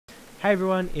Hey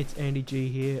everyone, it's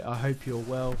AndyG here. I hope you're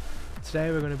well. Today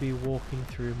we're going to be walking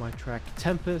through my track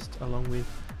Tempest along with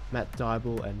Matt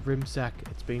Dybal and rymszaK.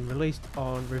 It's been released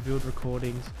on Revealed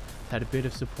Recordings. It's had a bit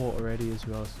of support already as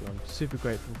well, so I'm super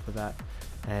grateful for that.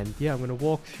 And yeah, I'm going to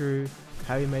walk through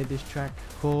how he made this track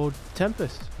called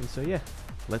Tempest. And so yeah,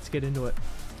 let's get into it.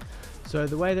 So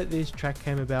the way that this track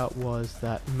came about was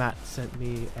that Matt sent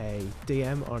me a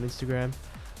DM on Instagram.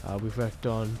 We've worked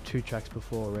on 2 tracks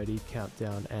before already,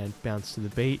 Countdown and Bounce to the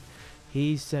Beat.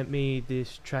 He sent me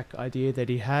this track idea that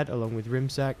he had along with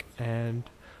rymszaK, and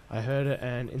I heard it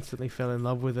and instantly fell in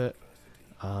love with it.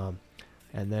 And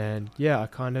then yeah, I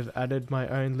kind of added my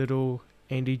own little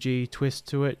AndyG twist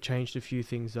to it, changed a few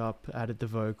things up, added the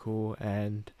vocal,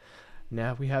 and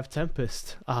now we have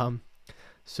Tempest.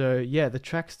 So yeah, the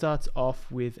track starts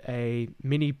off with a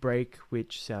mini break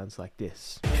which sounds like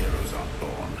this. Heroes aren't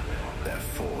born, they're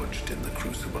forged in the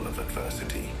crucible of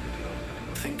adversity.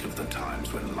 Think of the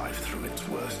times when life threw its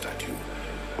worst at you,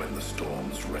 when the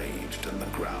storms raged and the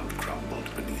ground crumbled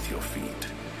beneath your feet.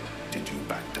 Did you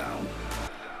back down?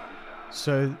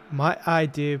 So my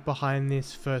idea behind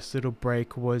this first little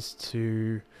break was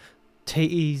to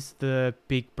tease the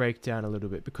big breakdown a little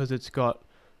bit, because it's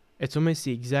almost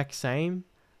the exact same,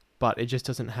 but it just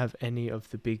doesn't have any of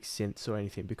the big synths or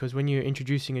anything, because when you're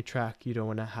introducing a track, you don't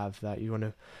want to have that. You want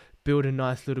to build a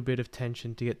nice little bit of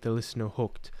tension to get the listener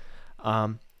hooked.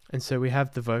 And so we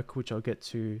have the vocal, which I'll get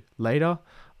to later,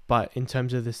 but in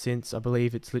terms of the synths, I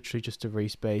believe it's literally just a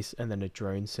reese and then a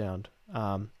drone sound.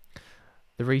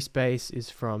 The reese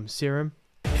is from Serum.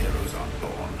 Heroes aren't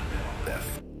born,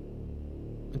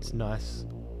 It's nice,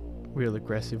 real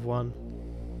aggressive one.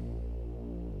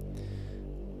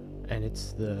 And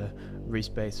it's the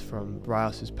reese from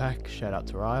Rios's pack. Shout out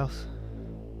to Rios.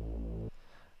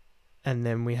 And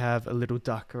then we have a little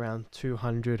duck around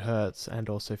 200 hertz and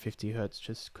also 50 hertz,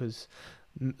 just because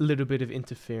a little bit of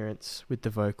interference with the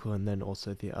vocal and then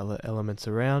also the other elements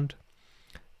around.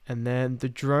 And then the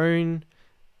drone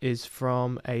is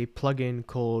from a plugin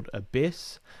called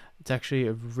Abyss. It's actually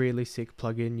a really sick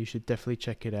plugin. You should definitely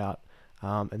check it out.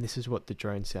 And this is what the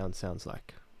drone sounds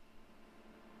like.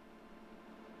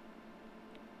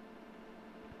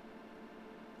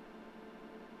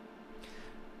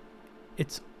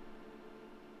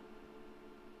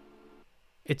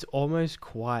 It's almost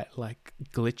quite like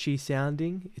glitchy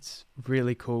sounding. It's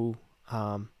really cool.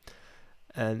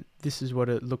 And this is what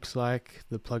it looks like.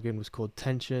 The plugin was called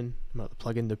Tension, not the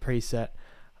plugin, the preset.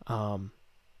 And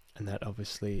that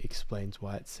obviously explains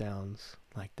why it sounds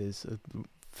like there's a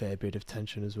fair bit of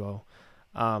tension as well.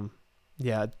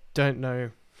 Yeah, I don't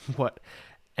know what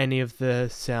any of the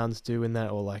sounds do in that,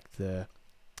 or like the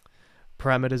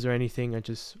parameters or anything. I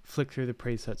just flicked through the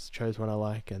presets, chose one I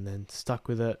like, and then stuck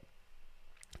with it.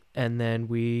 And then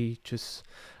we just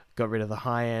got rid of the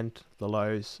high end, the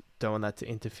lows, don't want that to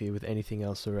interfere with anything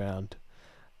else around.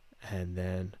 And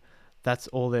then that's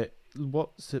all that.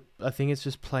 I think it's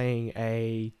just playing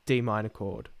a D minor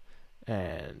chord.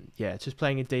 And yeah, it's just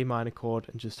playing a D minor chord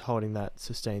and just holding that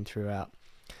sustained throughout.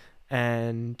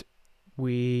 And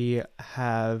we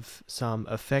have some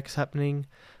effects happening.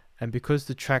 And because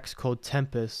the track's called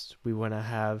Tempest, we want to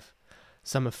have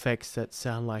some effects that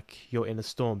sound like you're in a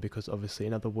storm, because obviously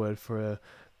another word for a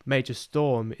major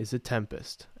storm is a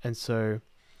tempest. And so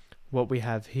what we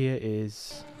have here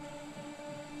is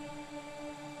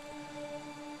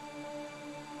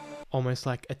almost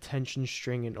like a tension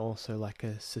string and also like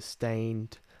a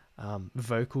sustained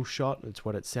vocal shot. It's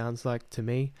what it sounds like to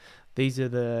me. These are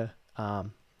the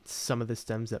some of the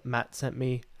stems that Matt sent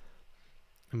me,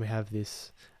 and we have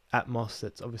this Atmos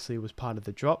that's obviously was part of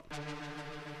the drop.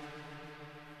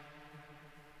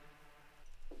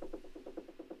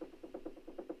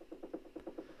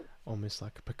 Almost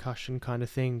like a percussion kind of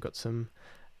thing. Got some,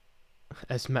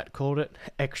 as Matt called it,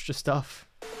 extra stuff.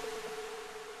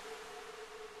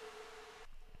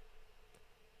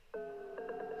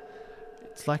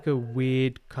 It's like a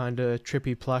weird kind of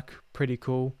trippy pluck, pretty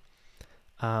cool.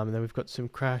 And then we've got some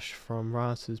crash from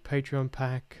Rios's Patreon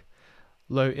pack,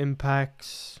 low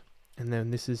impacts, and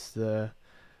then this is the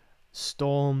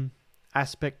storm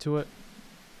aspect to it.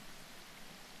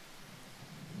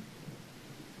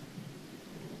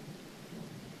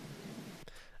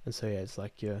 And so yeah, it's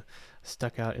like you're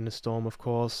stuck out in a storm, of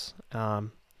course. And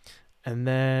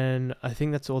then I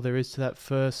think that's all there is to that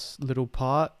first little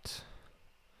part.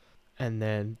 And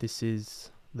then this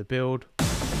is the build.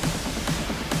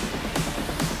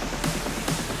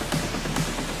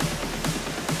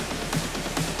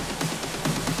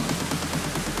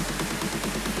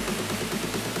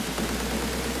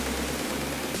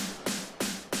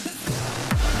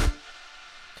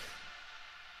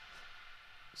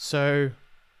 So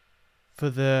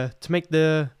to make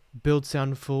the build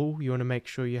sound full, you want to make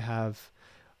sure you have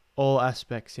all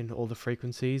aspects in all the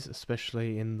frequencies,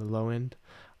 especially in the low end.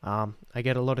 I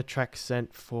get a lot of tracks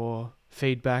sent for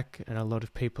feedback, and a lot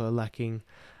of people are lacking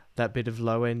that bit of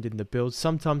low end in the build.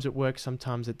 Sometimes it works,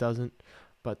 sometimes it doesn't,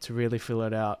 but to really fill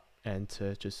it out and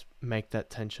to just make that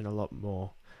tension a lot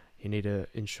more, you need to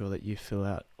ensure that you fill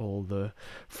out all the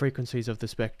frequencies of the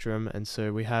spectrum. And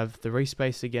so we have the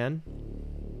respace again,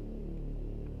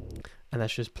 and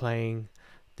that's just playing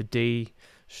the D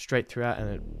straight throughout, and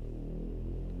it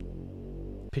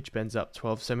pitch bends up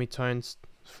 12 semitones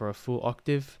for a full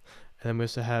octave. And then we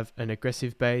also have an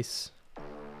aggressive bass,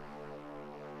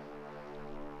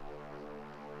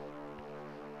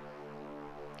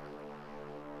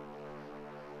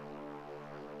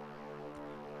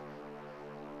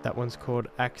 that one's called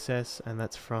Access, and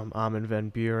that's from Armin van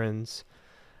Buuren's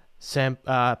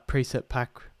preset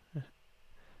pack,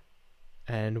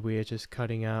 and we're just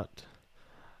cutting out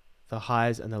the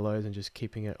highs and the lows and just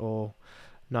keeping it all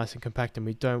nice and compact. And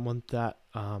we don't want that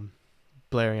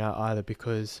blaring out either,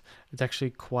 because it's actually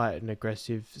quite an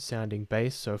aggressive sounding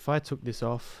bass. So if I took this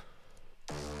off,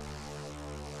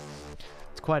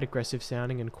 it's quite aggressive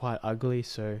sounding and quite ugly,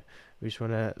 so we just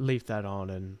want to leave that on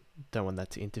and don't want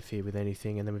that to interfere with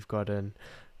anything. And then we've got an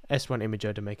S1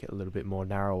 imager to make it a little bit more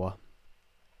narrower.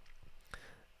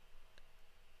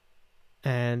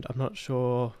 And I'm not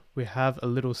sure, we have a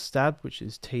little stab which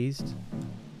is teased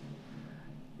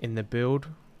in the build.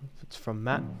 It's from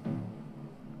Matt,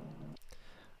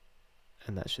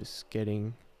 and that's just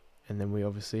getting, and then we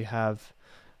obviously have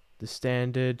the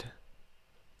standard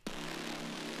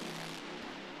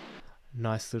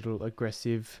nice little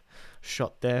aggressive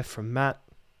shot there from Matt.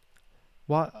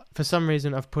 For some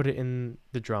reason I've put it in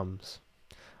the drums,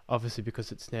 obviously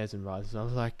because it's snares and rises. I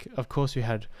was like, of course we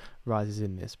had rises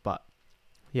in this, but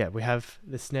yeah, we have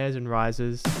the snares and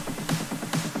rises.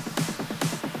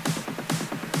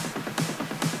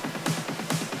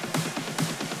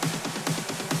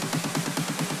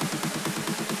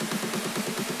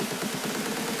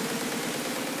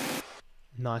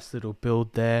 Nice little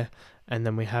build there. And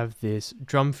then we have this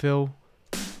drum fill.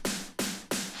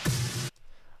 It's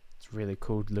really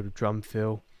cool little drum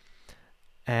fill.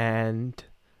 And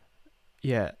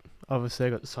yeah, obviously I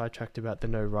got sidetracked about the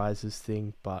no rises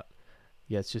thing, but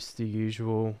yeah, it's just the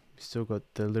usual. Still got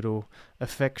the little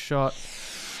effect shot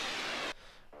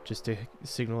just to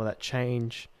signal that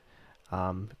change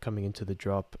coming into the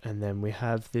drop. And then we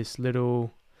have this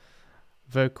little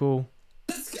vocal.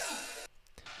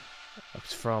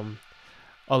 It's from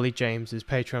Ollie James's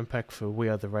Patreon pack for We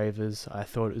Are the Ravers. I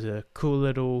thought it was a cool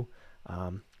little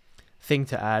thing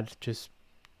to add. Just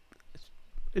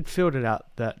it filled it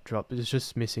out, that drop. It was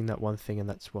just missing that one thing, and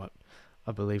that's what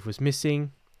I believe was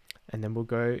missing. And then we'll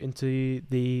go into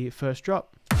the first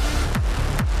drop.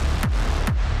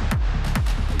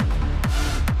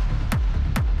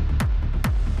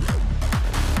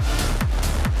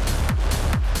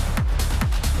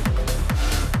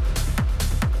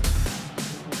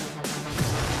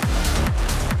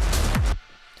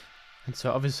 And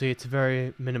so obviously it's a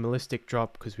very minimalistic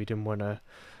drop because we didn't want to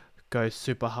go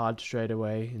super hard straight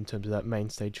away in terms of that main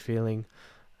stage feeling.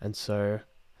 And so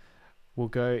we'll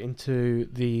go into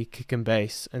the kick and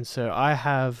bass. And so I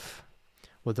have,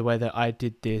 well, the way that I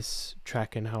did this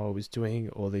track and how I was doing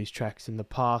all these tracks in the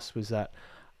past was that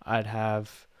I'd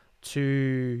have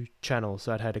two channels.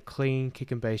 So I'd had a clean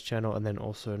kick and bass channel and then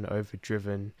also an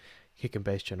overdriven kick and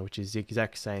bass channel, which is the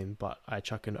exact same, but I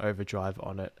chuck an overdrive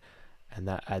on it, and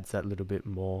that adds that little bit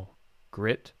more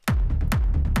grit.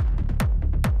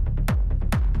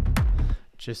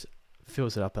 Just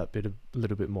fills it up a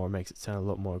little bit more, makes it sound a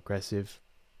lot more aggressive.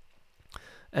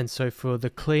 And so for the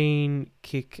clean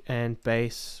kick and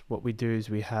bass, what we do is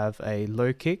we have a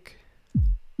low kick,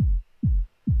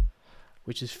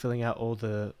 which is filling out all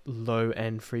the low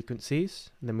end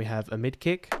frequencies. And then we have a mid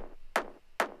kick, and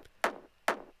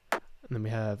then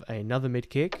we have another mid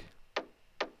kick.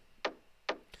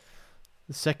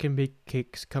 The second mid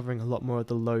kick's covering a lot more of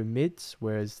the low mids,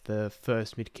 whereas the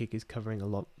first mid kick is covering a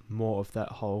lot more of that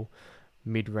whole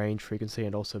mid-range frequency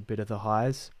and also a bit of the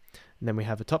highs. And then we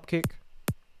have a top kick,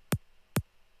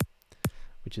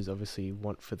 which is obviously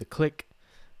want for the click.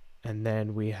 And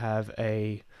then we have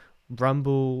a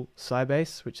rumble side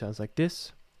bass, which sounds like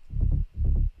this.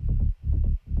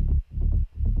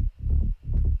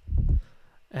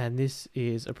 And this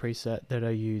is a preset that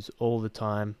I use all the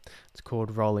time. It's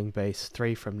called Rolling Bass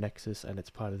 3 from Nexus, and it's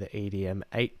part of the EDM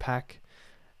 8 pack.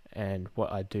 And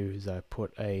what I do is I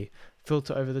put a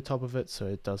filter over the top of it so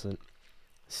it doesn't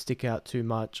stick out too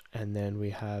much. And then we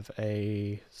have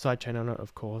a sidechain on it,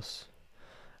 of course.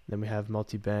 Then we have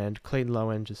multi-band, clean low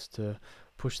end just to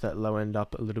push that low end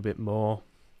up a little bit more.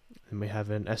 Then we have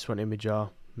an S1 imager,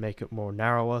 make it more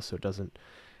narrower so it doesn't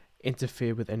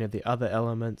interfere with any of the other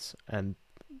elements. And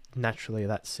naturally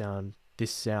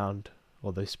this sound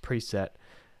or this preset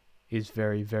is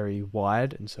very, very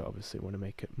wide, and so obviously want to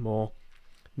make it more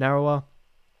narrower.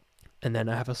 And then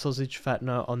I have a sausage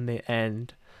fattener on the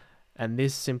end, and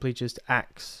this simply just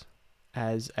acts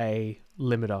as a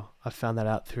limiter. I found that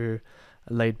out through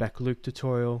a laid back Luke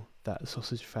tutorial, that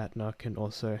sausage fattener can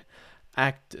also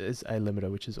act as a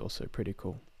limiter, which is also pretty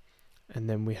cool. And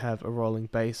then we have a rolling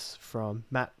bass from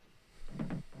Matt,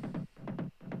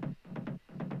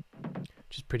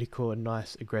 which is pretty cool, a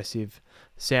nice aggressive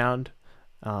sound.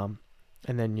 And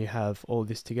then you have all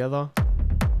this together,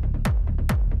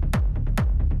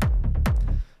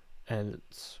 and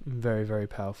it's very, very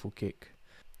powerful kick.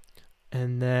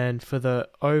 And then for the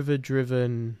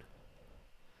overdriven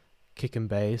kick and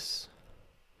bass,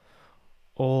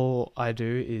 all I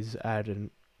do is add a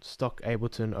stock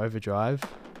Ableton overdrive.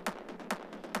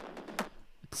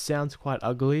 It sounds quite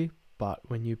ugly, but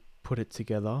when you put it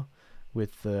together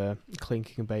with the clean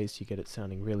kick and bass, you get it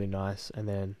sounding really nice. And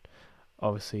then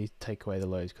obviously take away the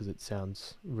lows because it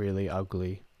sounds really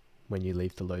ugly when you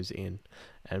leave the lows in.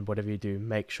 And whatever you do,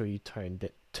 make sure you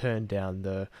turn down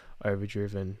the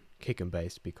overdriven kick and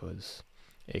bass because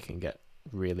it can get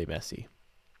really messy.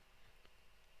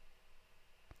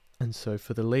 And so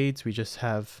for the leads, we just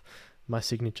have my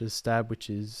signature stab, which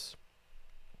is,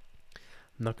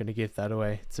 I'm not going to give that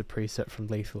away, it's a preset from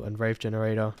Lethal and Rave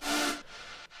Generator.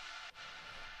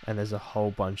 And there's a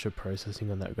whole bunch of processing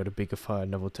on that. We've got a Bigifier,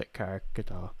 Noveltech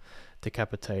Character,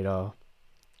 Decapitator,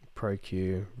 Pro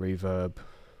Q, Reverb,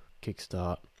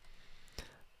 Kickstart.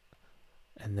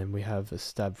 And then we have a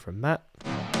stab from Matt.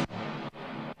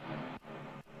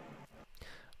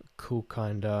 Cool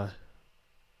kind of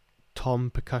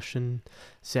tom percussion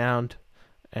sound.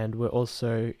 And we're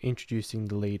also introducing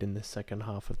the lead in the second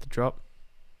half of the drop.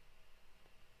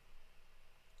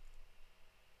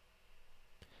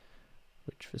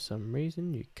 Which for some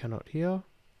reason you cannot hear.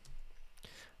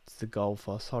 It's the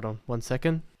Gullfoss. Hold on 1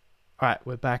 second. Alright,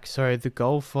 we're back. So the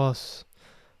Gullfoss,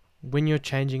 when you're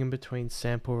changing in between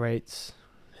sample rates,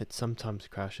 it sometimes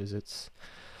crashes. It's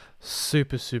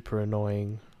super, super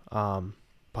annoying.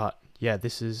 But yeah,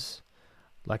 this is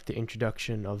like the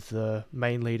introduction of the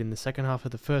main lead in the second half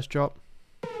of the first drop.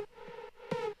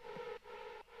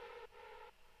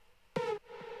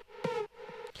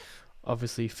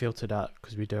 Obviously filtered out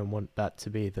because we don't want that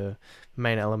to be the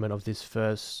main element of this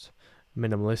first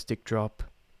minimalistic drop.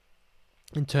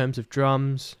 In terms of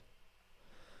drums,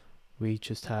 we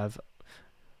just have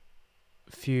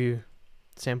a few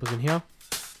samples in here.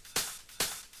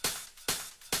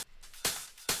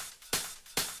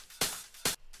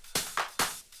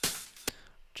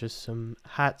 Just some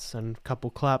hats and a couple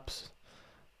claps,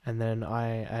 and then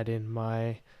I add in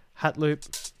my hat loop,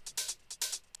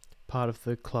 part of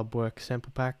the Clubwork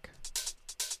sample pack.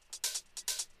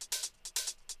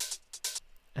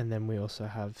 And then we also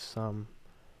have some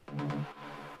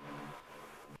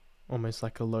almost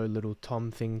like a low little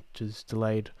tom thing, which is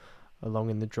delayed along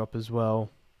in the drop as well.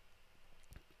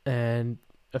 And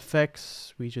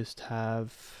effects, we just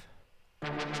have a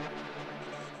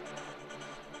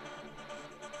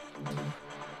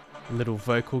little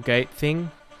vocal gate thing.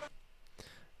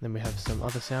 Then we have some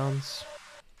other sounds,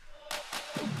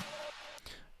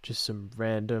 just some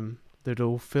random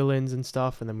little fill-ins and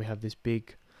stuff. And then we have this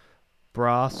big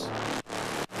brass,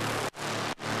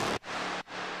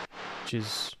 which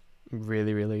is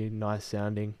really, really nice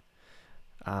sounding,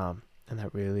 and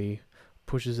that really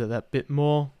pushes it that bit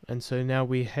more. And so now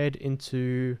we head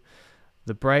into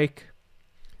the break.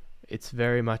 It's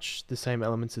very much the same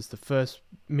elements as the first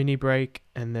mini break,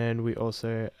 and then we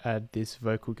also add this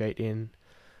vocal gate in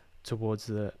towards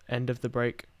the end of the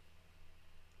break,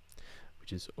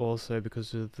 which is also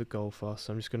because of the Gullfoss.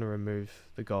 So I'm just going to remove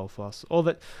the Gullfoss. All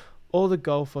the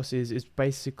Gullfoss is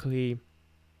basically,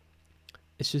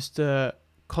 it's just a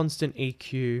constant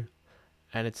EQ,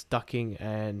 and it's ducking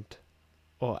and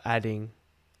or adding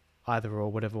either or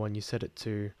whatever one you set it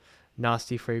to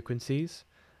nasty frequencies.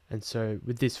 And so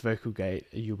with this vocal gate,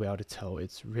 you'll be able to tell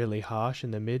it's really harsh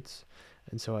in the mids,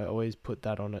 and so I always put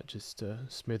that on it just to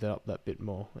smooth it up that bit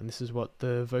more. And this is what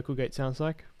the vocal gate sounds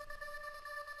like.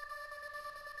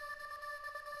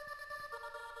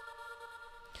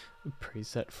 A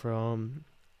preset from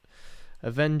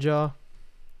Avenger.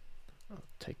 I'll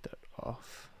take that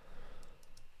off.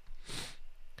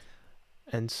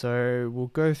 And so we'll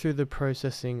go through the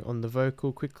processing on the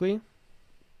vocal quickly.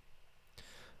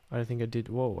 I don't think I did.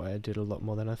 Whoa, I did a lot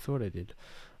more than I thought I did.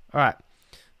 Alright,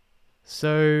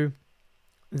 so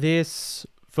this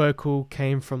vocal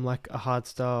came from like a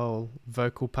hardstyle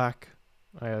vocal pack.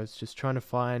 I was just trying to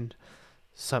find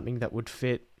something that would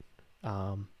fit,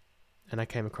 and I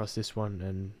came across this one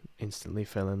and instantly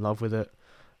fell in love with it.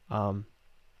 And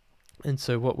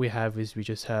so what we have is we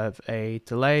just have a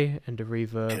delay and a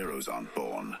reverb. Heroes aren't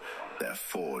born, they're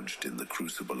forged in the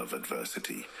crucible of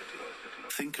adversity.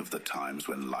 Think of the times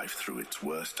when life threw its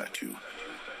worst at you.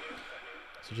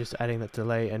 So just adding that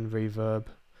delay and reverb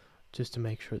just to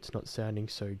make sure it's not sounding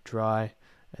so dry.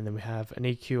 And then we have an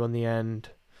EQ on the end,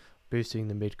 boosting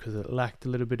the mid because it lacked a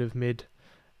little bit of mid,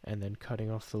 and then cutting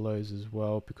off the lows as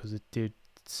well because it did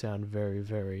sound very,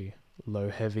 very low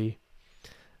heavy.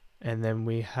 And then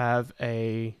we have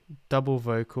a double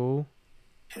vocal.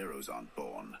 Heroes aren't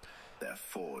born, they're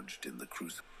forged in the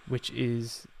crucible. Which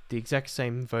is the exact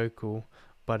same vocal,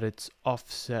 but it's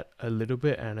offset a little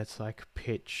bit and it's like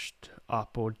pitched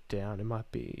up or down. It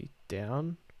might be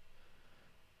down.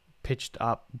 Pitched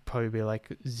up probably be like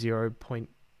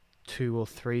 0.2 or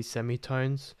 3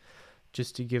 semitones,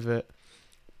 just to give it,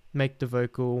 make the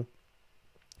vocal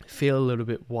feel a little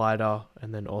bit wider,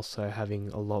 and then also having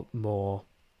a lot more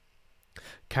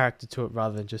character to it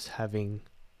rather than just having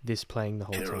this playing the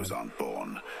whole Heroes time. aren't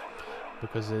born.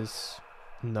 Because there's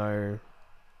no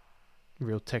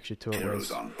real texture to it.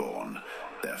 Heroes aren't born,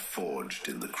 they're forged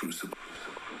in the crucible.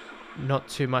 Not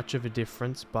too much of a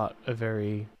difference, but a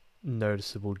very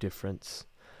noticeable difference.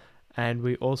 And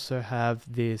we also have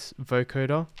this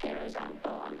vocoder. Heroes aren't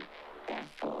born, they're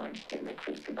forged in the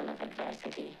crucible of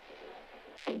adversity.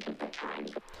 Think of the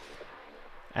times.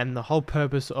 And the whole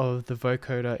purpose of the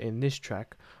vocoder in this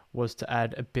track was to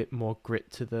add a bit more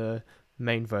grit to the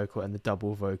main vocal and the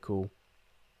double vocal,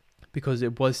 because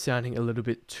it was sounding a little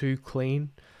bit too clean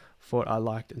for what I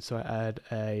liked, and so I add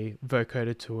a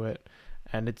vocoder to it,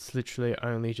 and it's literally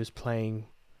only just playing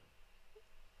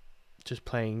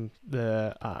D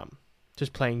the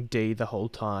whole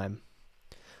time,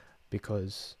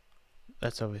 because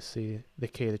that's obviously the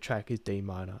key of the track is D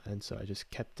minor, and so I just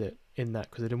kept it in that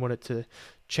because I didn't want it to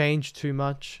change too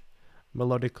much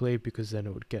melodically, because then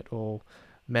it would get all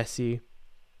messy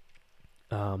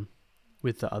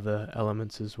with the other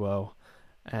elements as well.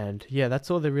 And yeah,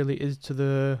 that's all there really is to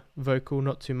the vocal,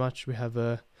 not too much. We have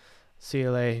a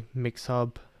CLA mix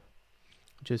hub,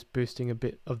 just boosting a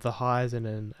bit of the highs and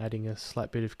then adding a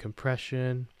slight bit of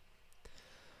compression.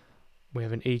 We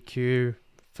have an EQ,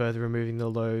 further removing the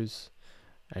lows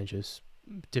and just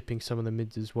dipping some of the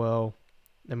mids as well.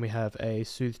 Then we have a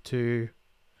Soothe 2,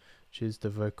 which is the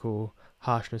vocal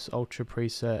harshness ultra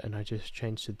preset, and I just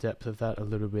changed the depth of that a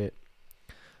little bit.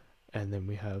 And then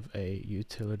we have a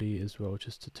utility as well,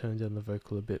 just to turn down the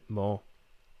vocal a bit more.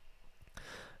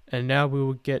 And now we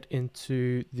will get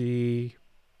into the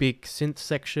big synth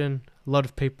section. A lot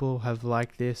of people have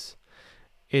liked this.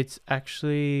 It's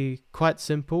actually quite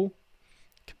simple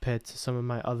compared to some of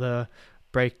my other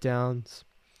breakdowns.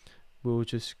 We'll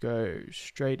just go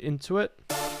straight into it.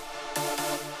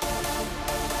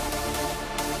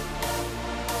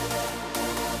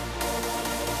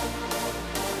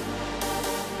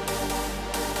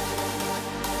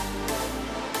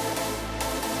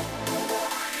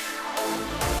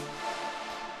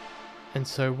 And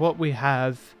so what we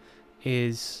have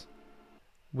is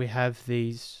we have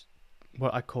these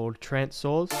what I call trance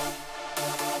saws,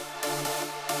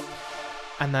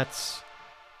 and that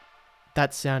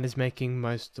sound is making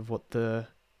most of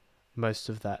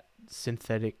that synth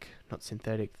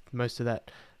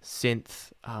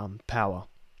power.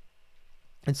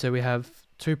 And so we have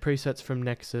two presets from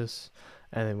Nexus,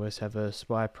 and then we also have a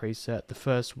Spire preset. The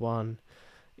first one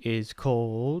is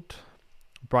called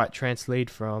Bright Trance Lead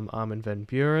from Armin van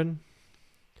Buuren,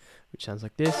 which sounds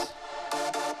like this.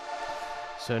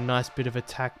 So a nice bit of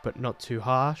attack, but not too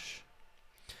harsh.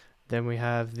 Then we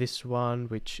have this one,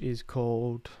 which is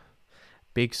called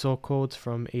Big Saw Chords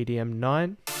from EDM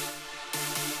 9.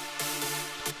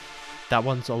 That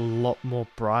one's a lot more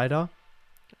brighter,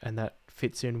 and that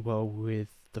fits in well with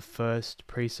the first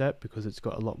preset because it's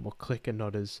got a lot more click and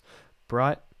not as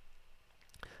bright.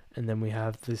 And then we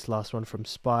have this last one from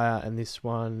Spire, and this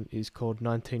one is called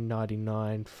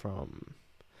 1999 from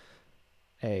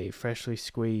a freshly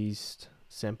squeezed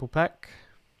sample pack,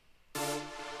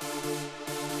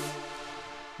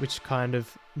 which kind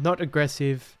of not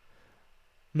aggressive,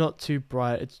 not too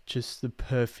bright, it's just the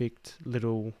perfect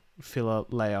little filler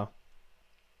layer.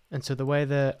 And so the way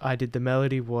that I did the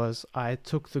melody was I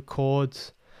took the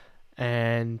chords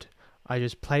and I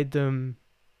just played them.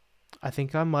 I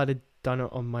think I might have done it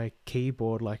on my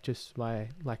keyboard, like just my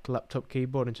like laptop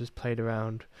keyboard, and just played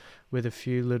around with a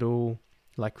few little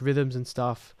like rhythms and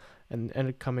stuff, and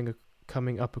ended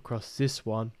coming up across this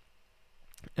one.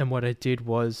 And what I did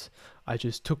was I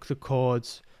just took the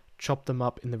chords, chopped them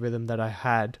up in the rhythm that I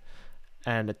had,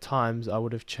 and at times I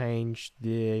would have changed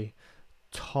the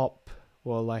top,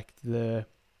 or like the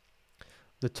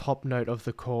top note of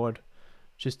the chord,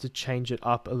 just to change it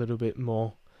up a little bit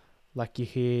more, like you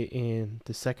hear in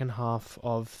the second half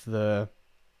of the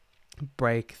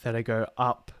break that I go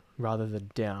up rather than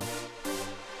down.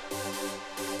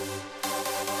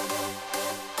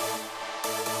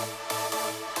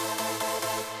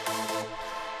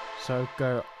 So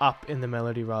go up in the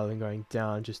melody rather than going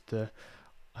down, just to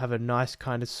have a nice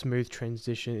kind of smooth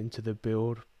transition into the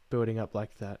building up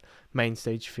like that main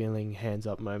stage feeling, hands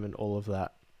up moment, all of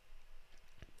that.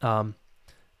 And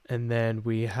then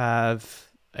we have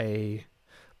a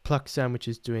pluck sound, which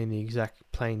is playing the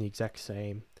exact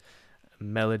same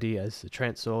melody as the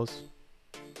trance saws.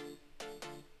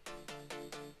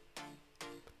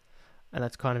 And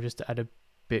that's kind of just to add a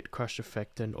bit crush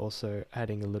effect, and also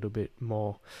adding a little bit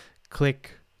more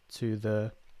click to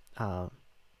the to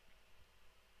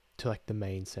like the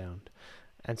main sound.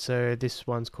 And so this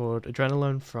one's called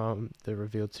Adrenaline from the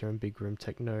Revealed Serum Bigroom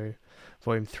Techno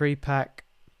Volume 3 pack.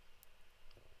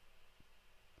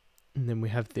 And then we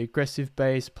have the aggressive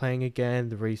bass playing again,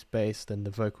 the Reese bass, then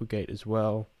the vocal gate as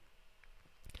well.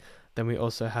 Then we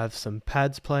also have some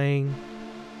pads playing.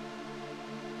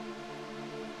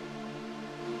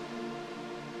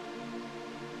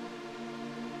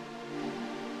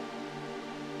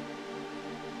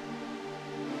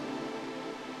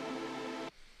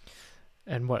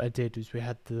 And what I did was we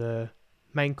had the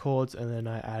main chords, and then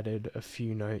I added a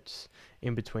few notes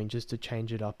in between just to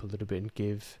change it up a little bit and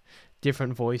give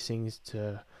different voicings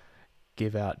to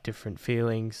give out different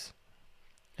feelings.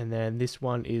 And then this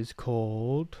one is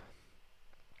called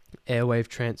Airwave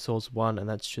Trance Source 1, and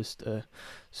that's just a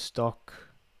stock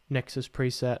Nexus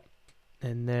preset.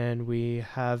 And then we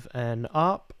have an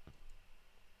ARP.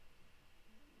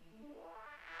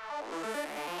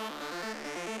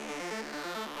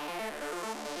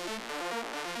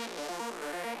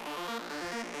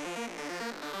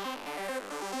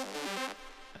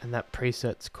 And that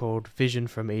preset's called Vision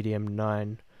from EDM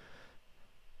 9,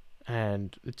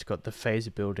 and it's got the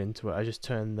phaser built into it. I just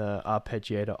turn the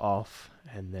arpeggiator off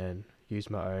and then use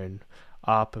my own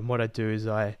ARP. And what I do is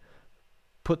I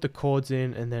put the chords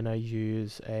in, and then I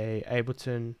use a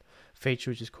Ableton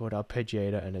feature which is called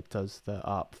Arpeggiator, and it does the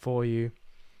ARP for you.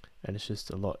 And it's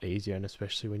just a lot easier, and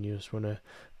especially when you just want to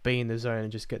be in the zone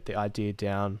and just get the idea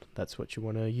down, that's what you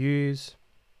want to use.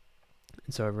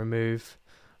 And so I remove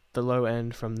the low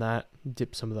end from that,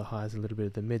 dip some of the highs, a little bit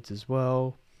of the mids as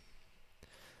well.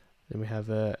 Then we have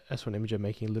a S1 imager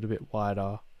making a little bit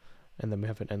wider, and then we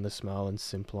have an Endless Smile and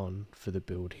Simplon for the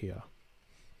build here.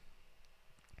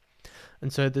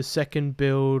 And so the second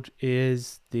build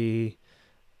is the,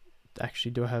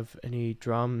 actually, do I have any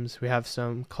drums? We have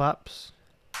some claps,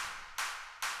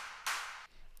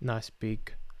 nice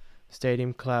big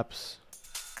stadium claps,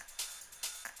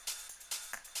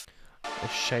 a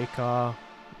shaker,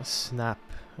 a snap,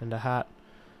 and a hat.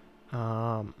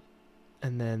 And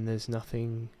then there's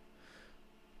nothing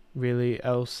really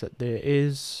else that there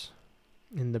is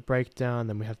in the breakdown.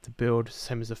 Then we have the build,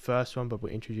 same as the first one, but we're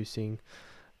introducing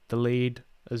the lead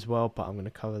as well, but I'm going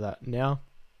to cover that now.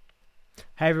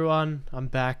 Hey everyone, I'm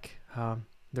back.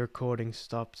 The recording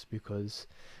stopped because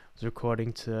I was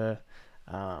recording to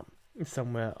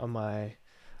somewhere on my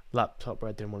laptop where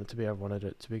I didn't want it to be. I wanted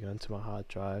it to be going to my hard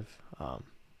drive.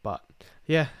 But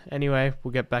yeah, anyway,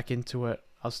 we'll get back into it.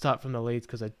 I'll start from the leads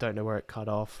because I don't know where it cut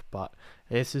off, but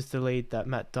this is the lead that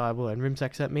Matt Dybal and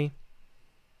rymszaK sent me.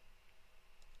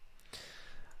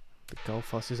 The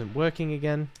Gullfoss isn't working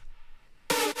again.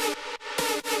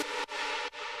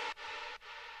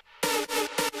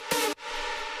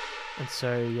 And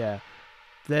so yeah,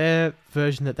 their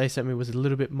version that they sent me was a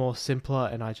little bit more simpler,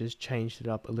 and I just changed it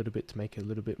up a little bit to make it a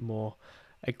little bit more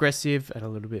aggressive and a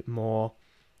little bit more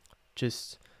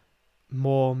just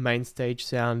more main stage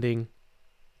sounding.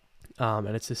 And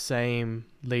it's the same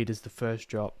lead as the first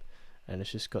drop, and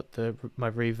it's just got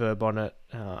my reverb on it.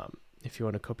 If you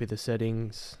want to copy the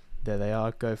settings, there they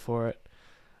are, go for it.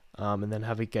 And then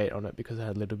have a gate on it because I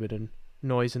had a little bit of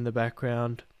noise in the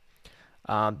background.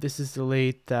 This is the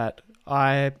lead that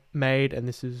I made, and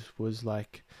this was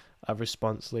like a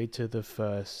response lead to the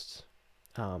first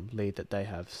lead that they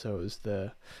have. So it was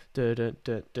the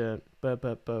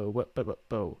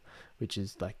which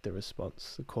is like the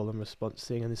response, the call and response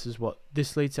thing, and this is what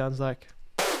this lead sounds like.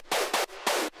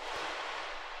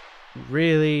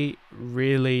 really,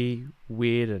 really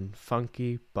weird and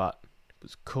funky, but it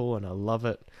was cool and I love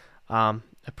it. A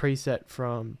preset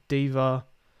from Diva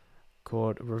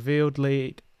called Revealed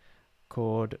Lead,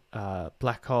 called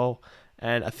Black Hole,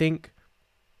 and I think,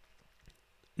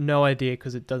 no idea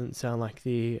because it doesn't sound like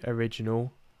the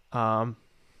original.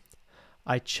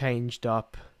 I changed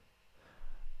up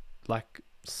like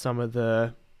some of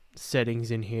the settings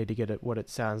in here to get it what it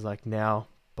sounds like now,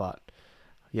 but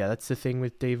yeah, that's the thing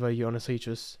with Diva. You honestly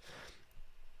just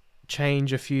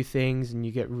change a few things and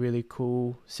you get really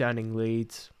cool sounding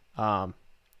leads. And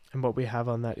what we have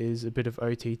on that is a bit of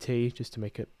OTT just to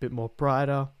make it a bit more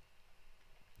brighter.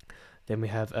 Then we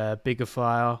have a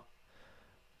Bigifier,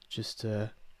 just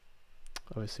to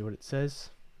obviously what it says,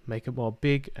 make it more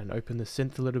big and open the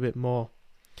synth a little bit more.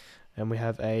 And we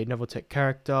have a Noveltech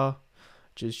character,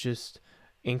 which is just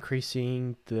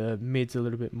increasing the mids a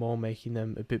little bit more, making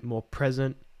them a bit more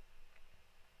present.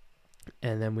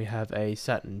 And then we have a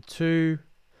Saturn 2,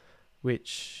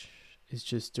 which is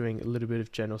just doing a little bit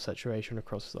of general saturation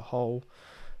across the whole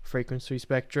frequency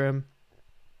spectrum.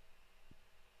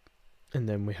 And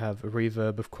then we have a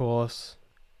reverb, of course.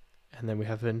 And then we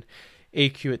have an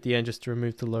EQ at the end just to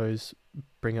remove the lows,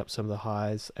 bring up some of the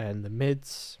highs and the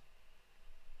mids.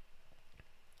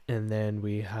 And then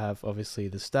we have obviously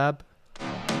the stab,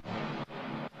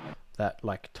 that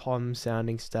like tom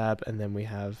sounding stab, and then we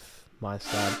have my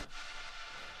stab.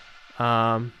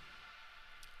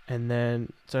 And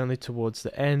then it's only towards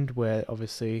the end where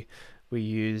obviously we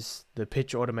use the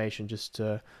pitch automation just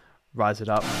to rise it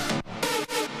up.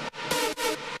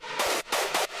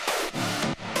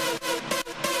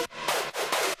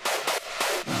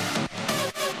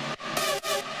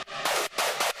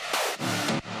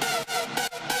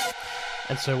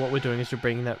 And so what we're doing is we're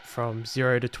bringing that from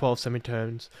 0 to 12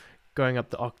 semitones, going up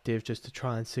the octave just to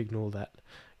try and signal that,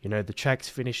 you know, the track's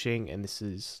finishing, and this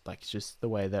is like just the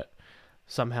way that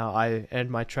somehow I end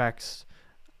my tracks.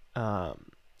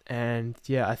 And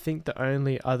yeah, I think the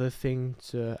only other thing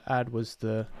to add was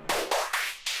that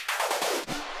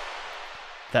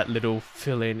little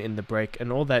fill in the break,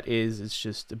 and all that is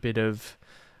just a bit of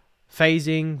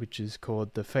phasing, which is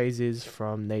called the phases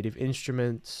from Native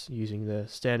Instruments using the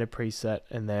standard preset,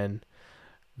 and then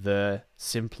the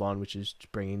Simplon, which is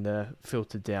bringing the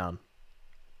filter down.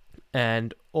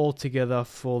 And all together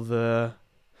for the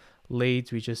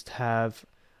leads, we just have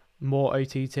more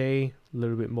OTT, a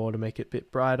little bit more to make it a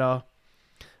bit brighter,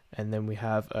 and then we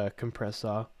have a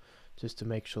compressor just to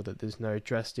make sure that there's no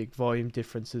drastic volume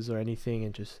differences or anything,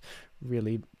 and just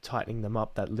really tightening them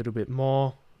up that little bit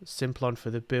more. Simplon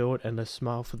for the build and a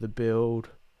Smile for the build.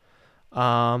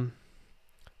 And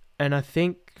I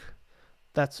think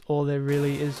that's all there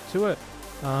really is to it.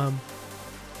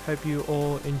 Hope you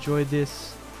all enjoyed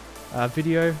this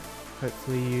video.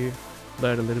 Hopefully you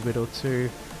learned a little bit or two.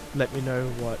 Let me know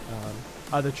what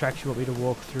other tracks you want me to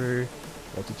walk through,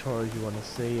 or tutorials you want to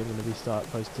see. I'm going to start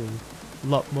posting a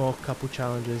lot more couple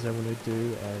challenges I'm going to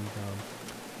do, and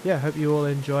yeah, hope you all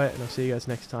enjoy it, and I'll see you guys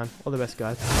next time. All the best,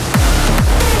 guys.